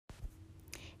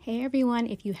Hey everyone,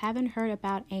 if you haven't heard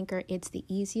about Anchor, it's the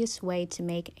easiest way to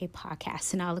make a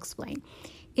podcast, and I'll explain.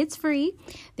 It's free.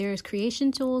 There's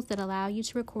creation tools that allow you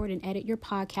to record and edit your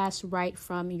podcast right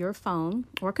from your phone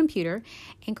or computer.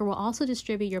 Anchor will also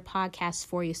distribute your podcast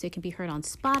for you so it can be heard on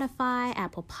Spotify,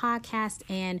 Apple Podcasts,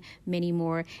 and many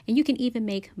more. And you can even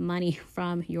make money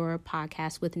from your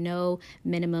podcast with no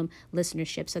minimum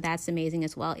listenership. So that's amazing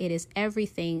as well. It is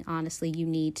everything, honestly, you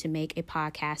need to make a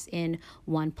podcast in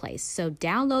one place. So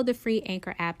download the free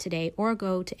Anchor app today or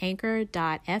go to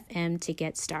anchor.fm to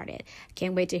get started.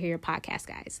 Can't wait to hear your podcast,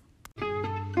 guys.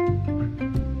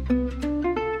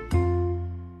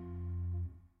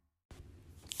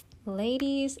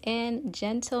 Ladies and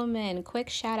gentlemen, quick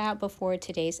shout out before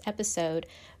today's episode.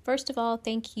 First of all,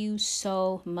 thank you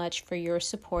so much for your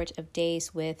support of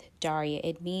Days with Daria.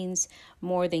 It means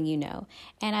more than you know.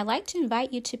 And I'd like to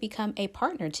invite you to become a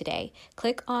partner today.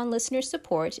 Click on listener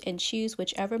support and choose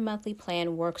whichever monthly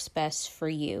plan works best for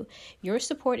you. Your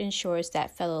support ensures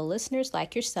that fellow listeners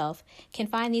like yourself can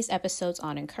find these episodes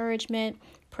on encouragement,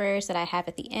 prayers that I have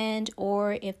at the end,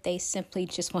 or if they simply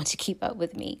just want to keep up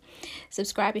with me.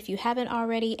 Subscribe if you haven't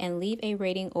already and leave a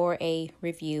rating or a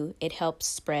review. It helps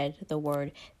spread the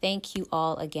word. Thank you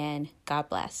all again. God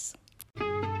bless.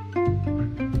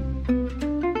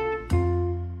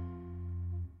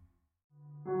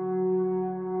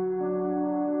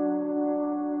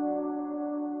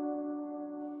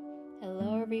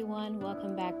 Everyone,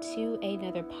 welcome back to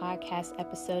another podcast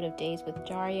episode of Days with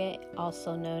Daria,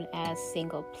 also known as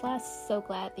Single Plus. So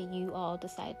glad that you all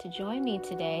decided to join me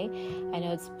today. I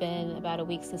know it's been about a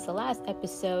week since the last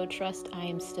episode. Trust, I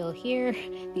am still here.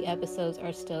 The episodes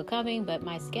are still coming, but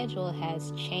my schedule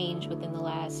has changed within the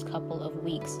last couple of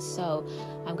weeks. So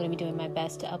I'm going to be doing my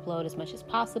best to upload as much as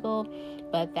possible,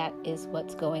 but that is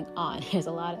what's going on. There's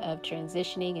a lot of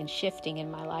transitioning and shifting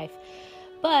in my life.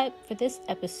 But for this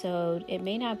episode, it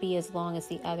may not be as long as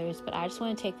the others, but I just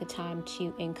want to take the time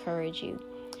to encourage you.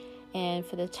 And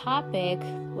for the topic,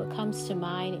 what comes to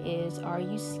mind is, are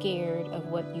you scared of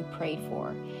what you prayed for?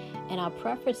 And I'll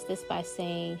preface this by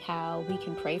saying how we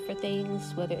can pray for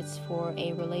things, whether it's for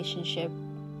a relationship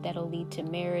that'll lead to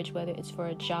marriage, whether it's for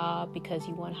a job because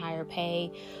you want higher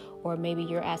pay, or maybe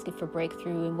you're asking for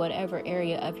breakthrough in whatever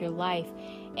area of your life,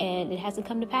 and it hasn't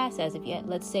come to pass as of yet.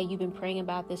 Let's say you've been praying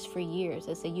about this for years.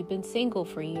 Let's say you've been single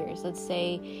for years. Let's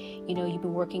say, you've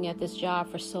been working at this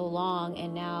job for so long,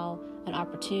 and now an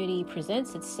opportunity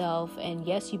presents itself, and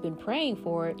yes, you've been praying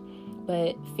for it,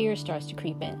 but fear starts to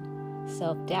creep in.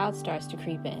 Self-doubt starts to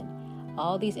creep in.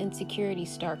 All these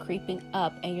insecurities start creeping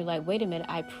up, and you're like, wait a minute,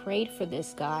 I prayed for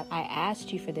this, God. I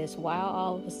asked you for this. Why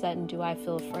all of a sudden do I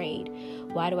feel afraid?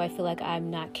 Why do I feel like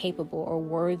I'm not capable or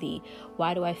worthy?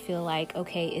 Why do I feel like,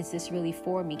 okay, is this really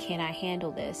for me? Can I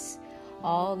handle this?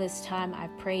 All this time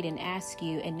I've prayed and asked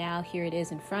you, and now here it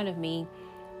is in front of me.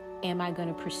 Am I going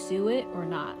to pursue it or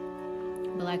not?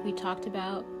 But like we talked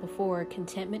about before,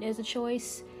 contentment is a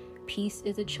choice. Peace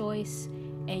is a choice,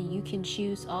 and you can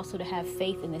choose also to have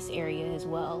faith in this area as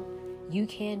well. You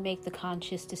can make the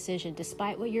conscious decision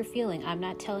despite what you're feeling. I'm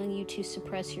not telling you to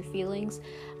suppress your feelings.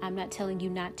 I'm not telling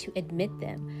you not to admit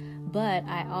them. But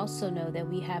I also know that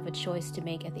we have a choice to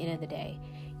make at the end of the day.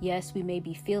 Yes, we may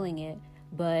be feeling it,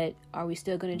 but are we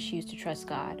still going to choose to trust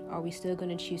God? Are we still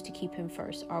going to choose to keep Him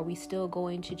first? Are we still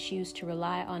going to choose to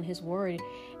rely on His word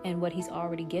and what He's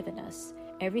already given us?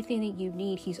 Everything that you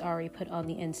need, He's already put on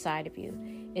the inside of you.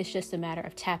 It's just a matter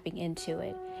of tapping into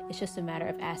it. It's just a matter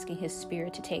of asking His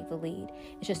Spirit to take the lead.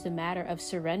 It's just a matter of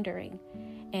surrendering.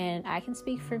 And I can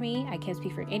speak for me. I can't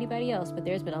speak for anybody else, but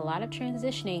there's been a lot of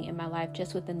transitioning in my life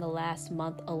just within the last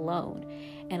month alone.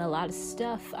 And a lot of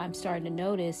stuff I'm starting to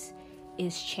notice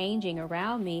is changing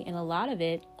around me. And a lot of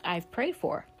it I've prayed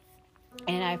for.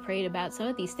 And I've prayed about some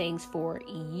of these things for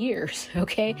years,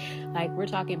 okay? Like we're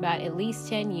talking about at least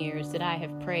 10 years that I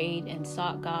have prayed and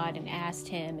sought God and asked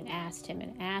Him and asked Him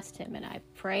and asked Him. And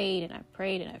I've prayed and I've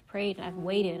prayed and I've prayed and I've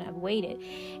waited and I've waited.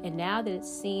 And now that it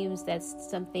seems that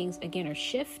some things, again, are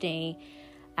shifting,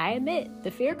 I admit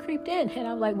the fear creeped in. And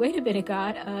I'm like, wait a minute,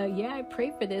 God. Yeah, I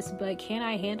prayed for this, but can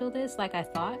I handle this like I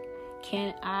thought?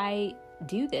 Can I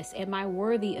do this? Am I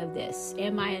worthy of this?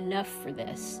 Am I enough for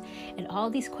this? And all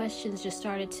these questions just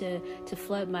started to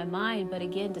flood my mind. But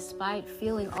again, despite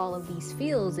feeling all of these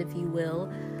feels, if you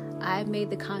will, I've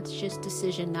made the conscious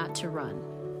decision not to run.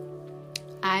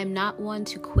 I'm not one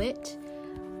to quit.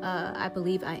 I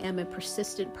believe I am a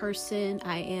persistent person.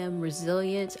 I am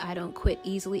resilient. I don't quit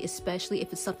easily, especially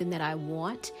if it's something that I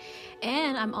want.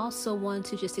 And I'm also one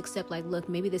to just accept, like, look,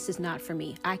 maybe this is not for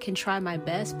me. I can try my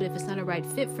best, but if it's not a right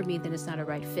fit for me, then it's not a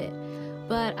right fit.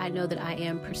 But I know that I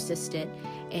am persistent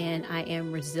and I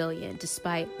am resilient.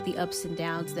 Despite the ups and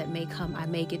downs that may come, I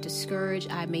may get discouraged,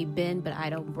 I may bend, but I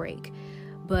don't break.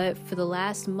 But for the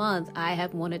last month, I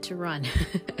have wanted to run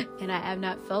and I have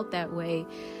not felt that way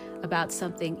about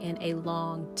something in a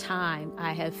long time.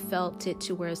 I have felt it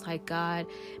to where it's like, God,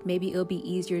 maybe it'll be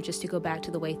easier just to go back to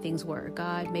the way things were.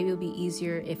 God, maybe it'll be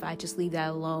easier if I just leave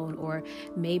that alone. Or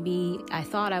maybe I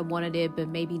thought I wanted it, but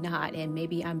maybe not. And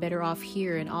maybe I'm better off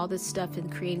here, and all this stuff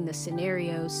and creating the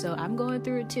scenarios. So I'm going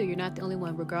through it too. You're not the only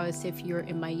one, regardless if you're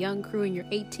in my young crew and you're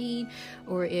 18,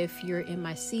 or if you're in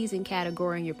my seasoned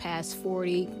category and you're past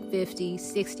 40, 50,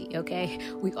 60. Okay.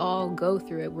 We all go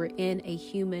through it. We're in a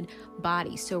human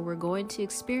body. So we're going to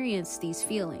experience these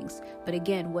feelings. But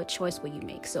again, what choice will you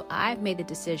make? So I've made the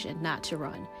decision not to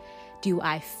run. Do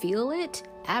I feel it?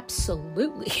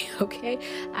 Absolutely. Okay.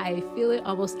 I feel it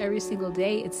almost every single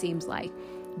day, it seems like.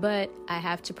 But I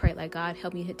have to pray, like, God,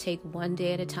 help me to take one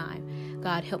day at a time.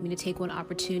 God, help me to take one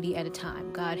opportunity at a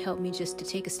time. God, help me just to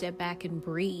take a step back and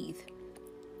breathe,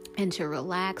 and to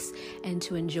relax and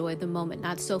to enjoy the moment,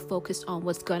 not so focused on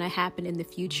what's going to happen in the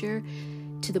future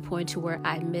to the point to where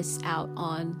I miss out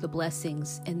on the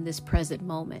blessings in this present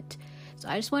moment. So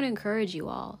I just want to encourage you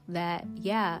all that,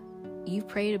 yeah, you've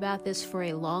prayed about this for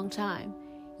a long time.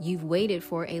 You've waited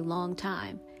for a long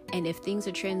time. And if things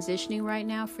are transitioning right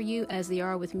now for you as they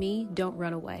are with me, don't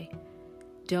run away.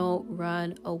 Don't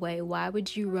run away. Why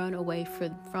would you run away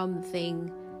from the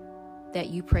thing that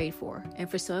you prayed for?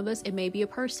 And for some of us, it may be a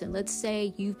person. Let's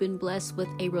say you've been blessed with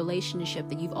a relationship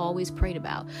that you've always prayed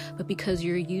about, but because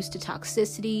you're used to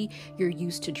toxicity, you're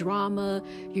used to drama,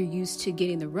 you're used to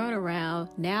getting the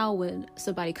runaround, now when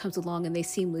somebody comes along and they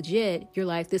seem legit, you're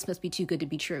like, this must be too good to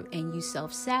be true. And you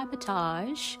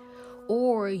self-sabotage,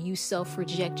 or you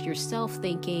self-reject yourself,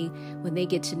 thinking when they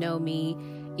get to know me,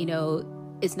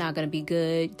 it's not going to be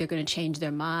good. They're going to change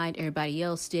their mind. Everybody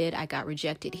else did. I got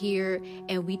rejected here.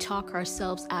 And we talk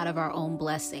ourselves out of our own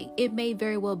blessing. It may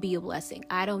very well be a blessing.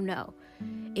 I don't know.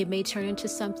 It may turn into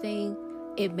something.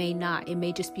 It may not. It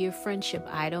may just be a friendship.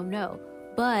 I don't know.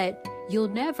 But you'll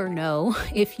never know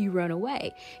if you run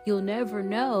away. You'll never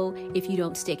know if you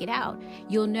don't stick it out.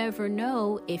 You'll never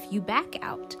know if you back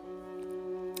out.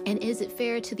 And is it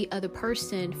fair to the other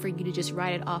person for you to just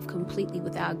write it off completely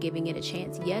without giving it a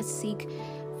chance? Yes, seek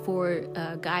for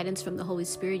guidance from the Holy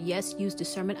Spirit. Yes, use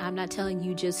discernment. I'm not telling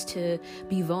you just to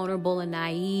be vulnerable and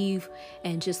naive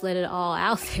and just let it all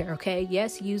out there, okay?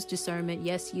 Yes, use discernment.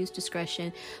 Yes, use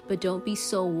discretion. But don't be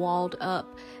so walled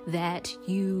up that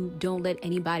you don't let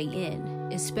anybody in,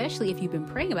 especially if you've been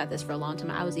praying about this for a long time.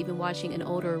 I was even watching an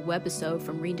older webisode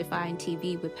from Redefined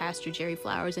TV with Pastor Jerry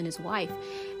Flowers and his wife,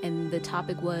 and the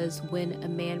topic was when a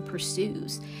man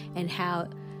pursues, and how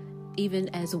even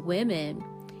as women,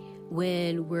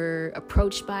 when we're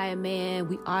approached by a man,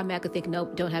 we automatically think,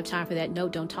 nope, don't have time for that.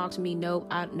 Nope, don't talk to me. Nope,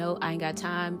 I ain't got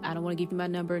time. I don't want to give you my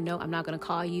number. No, I'm not going to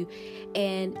call you.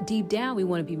 And deep down, we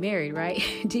want to be married, right?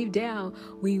 Deep down,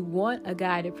 we want a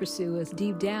guy to pursue us.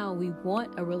 Deep down, we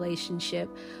want a relationship.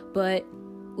 But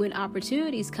when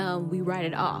opportunities come, we write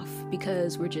it off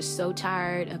because we're just so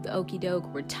tired of the okie doke.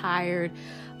 We're tired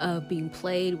of being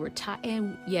played.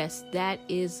 And yes, that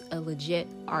is a legit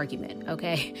argument.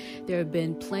 Okay. There have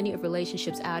been plenty of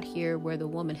relationships out here where the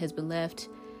woman has been left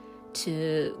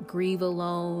to grieve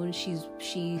alone.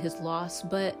 She has lost,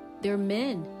 but there are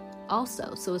men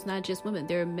also. So it's not just women.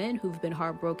 There are men who've been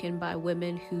heartbroken by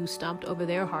women who stomped over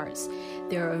their hearts.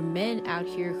 There are men out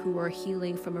here who are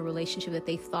healing from a relationship that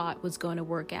they thought was going to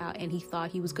work out, and he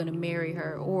thought he was going to marry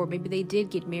her, or maybe they did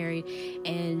get married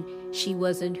and she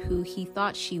wasn't who he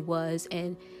thought she was,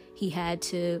 and he had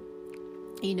to,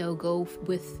 go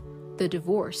with the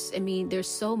divorce. I mean, there's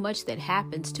so much that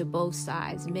happens to both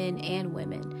sides, men and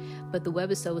women. But the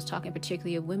webisode was talking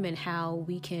particularly of women, how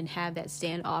we can have that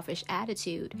standoffish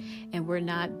attitude and we're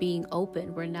not being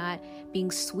open. We're not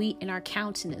being sweet in our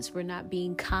countenance. We're not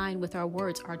being kind with our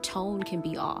words. Our tone can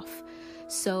be off.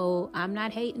 So I'm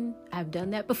not hating. I've done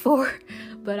that before,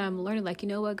 but I'm learning, like, you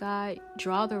know what, God,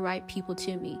 draw the right people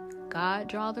to me. God,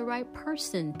 draw the right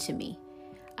person to me.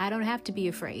 I don't have to be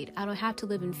afraid. I don't have to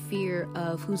live in fear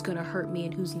of who's going to hurt me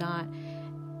and who's not.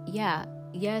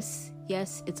 Yes,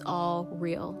 it's all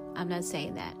real. I'm not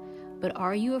saying that. But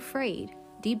are you afraid?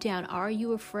 Deep down, are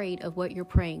you afraid of what you're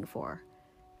praying for?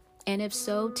 And if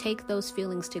so, take those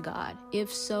feelings to God.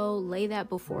 If so, lay that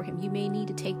before him. You may need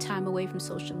to take time away from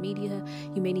social media.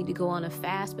 You may need to go on a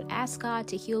fast, but ask God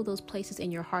to heal those places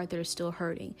in your heart that are still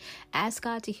hurting. Ask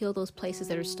God to heal those places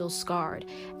that are still scarred.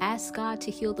 Ask God to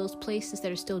heal those places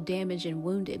that are still damaged and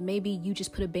wounded. Maybe you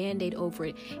just put a Band-Aid over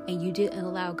it and you didn't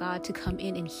allow God to come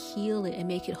in and heal it and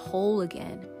make it whole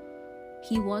again.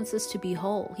 He wants us to be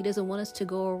whole. He doesn't want us to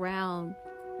go around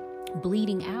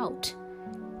bleeding out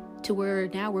to where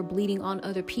now we're bleeding on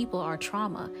other people, our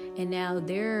trauma, and now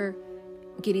they're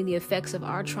getting the effects of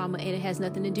our trauma, and it has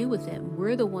nothing to do with them.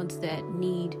 We're the ones that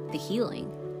need the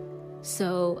healing.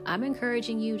 So I'm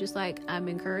encouraging you, just like I'm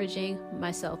encouraging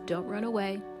myself, don't run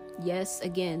away. Yes,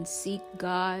 again, seek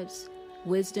God's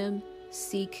wisdom,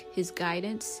 seek his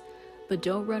guidance, but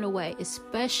don't run away,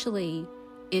 especially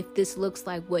if this looks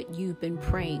like what you've been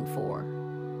praying for.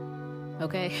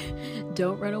 Okay?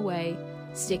 Don't run away.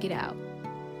 Stick it out.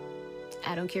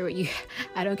 I don't care what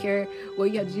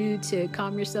you have to do to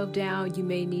calm yourself down. You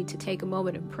may need to take a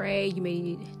moment and pray. You may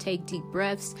need to take deep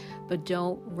breaths, but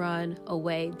don't run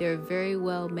away. There very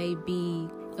well may be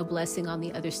a blessing on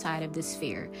the other side of this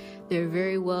fear. There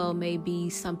very well may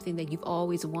be something that you've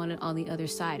always wanted on the other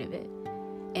side of it.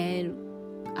 And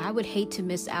I would hate to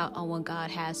miss out on what God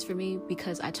has for me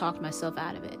because I talked myself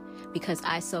out of it, because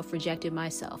I self-rejected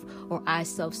myself, or I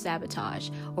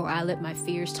self-sabotage, or I let my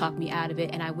fears talk me out of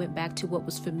it and I went back to what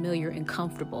was familiar and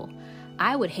comfortable.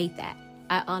 I would hate that.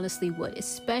 I honestly would,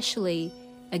 especially,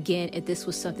 again, if this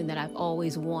was something that I've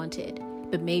always wanted,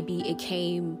 but maybe it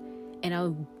came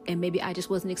and maybe I just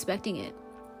wasn't expecting it.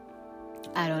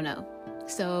 I don't know.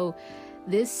 So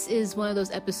this is one of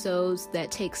those episodes that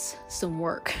takes some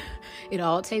work. It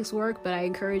all takes work, but I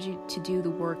encourage you to do the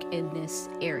work in this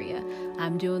area.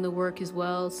 I'm doing the work as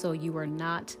well, so you are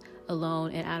not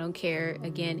alone. And I don't care,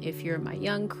 again, if you're in my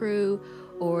young crew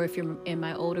or if you're in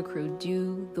my older crew,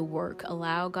 do the work.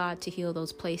 Allow God to heal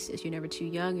those places. You're never too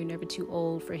young, you're never too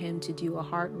old for him to do a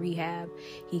heart rehab.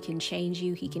 He can change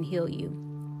you, he can heal you.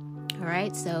 All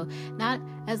right, so not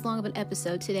as long of an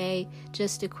episode today,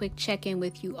 just a quick check-in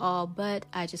with you all, but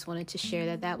I just wanted to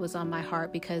share that was on my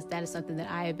heart because that is something that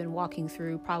I have been walking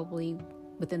through probably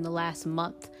within the last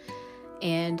month.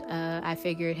 And I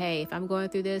figured, hey, if I'm going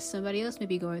through this, somebody else may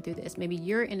be going through this. Maybe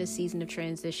you're in a season of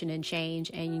transition and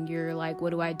change and you're like, what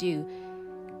do I do?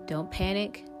 Don't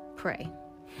panic, pray.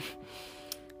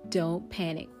 Don't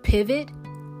panic. Pivot,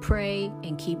 pray,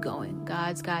 and keep going.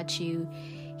 God's got you.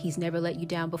 He's never let you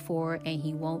down before, and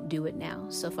he won't do it now.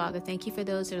 So, Father, thank you for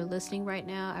those that are listening right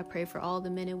now. I pray for all the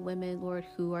men and women, Lord,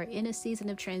 who are in a season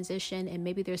of transition, and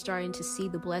maybe they're starting to see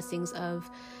the blessings of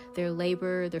their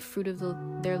labor, the fruit of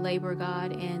their labor,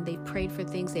 God, and they've prayed for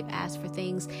things, they've asked for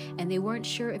things, and they weren't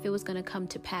sure if it was going to come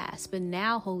to pass. But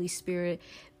now, Holy Spirit,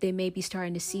 they may be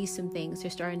starting to see some things. They're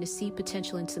starting to see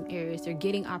potential in some areas. They're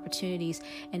getting opportunities.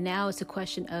 And now it's a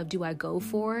question of, do I go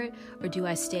for it or do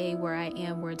I stay where I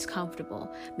am, where it's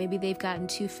comfortable? Maybe they've gotten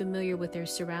too familiar with their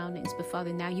surroundings, but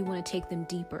Father, now you want to take them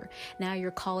deeper. Now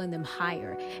you're calling them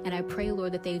higher. And I pray,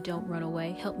 Lord, that they don't run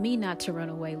away. Help me not to run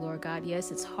away, Lord God. Yes,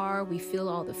 it's hard. We feel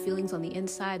all the feelings on the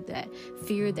inside, that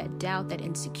fear, that doubt, that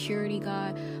insecurity,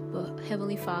 God. But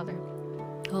Heavenly Father,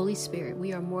 Holy Spirit,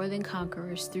 we are more than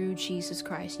conquerors through Jesus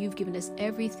Christ. You've given us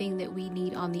everything that we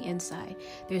need on the inside.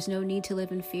 There's no need to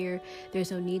live in fear.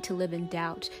 There's no need to live in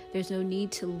doubt. There's no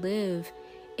need to live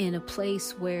in a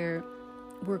place where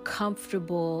we're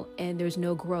comfortable and there's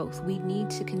no growth. We need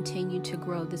to continue to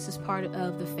grow. This is part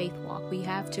of the faith walk. We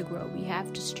have to grow. We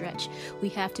have to stretch. We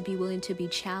have to be willing to be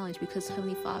challenged because,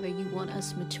 Heavenly Father, you want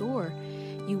us mature.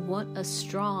 You want us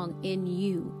strong in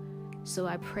you. So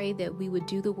I pray that we would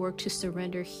do the work to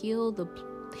surrender, heal the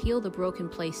broken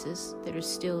places that are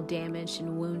still damaged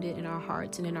and wounded in our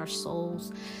hearts and in our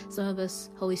souls. Some of us,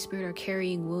 Holy Spirit, are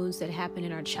carrying wounds that happened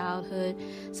in our childhood.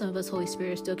 Some of us, Holy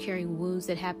Spirit, are still carrying wounds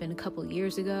that happened a couple of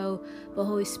years ago. But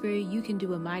Holy Spirit, you can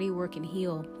do a mighty work and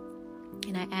heal.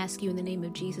 And I ask you in the name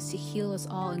of Jesus to heal us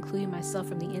all, including myself,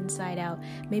 from the inside out.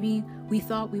 Maybe we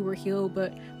thought we were healed,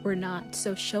 but we're not.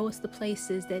 So show us the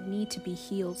places that need to be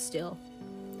healed still.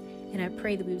 And I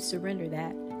pray that we would surrender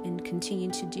that and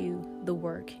continue to do the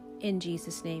work. In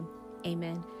Jesus' name,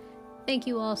 amen. Thank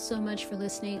you all so much for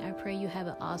listening. I pray you have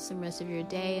an awesome rest of your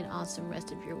day, an awesome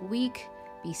rest of your week.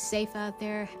 Be safe out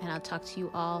there, and I'll talk to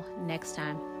you all next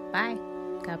time. Bye.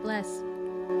 God bless.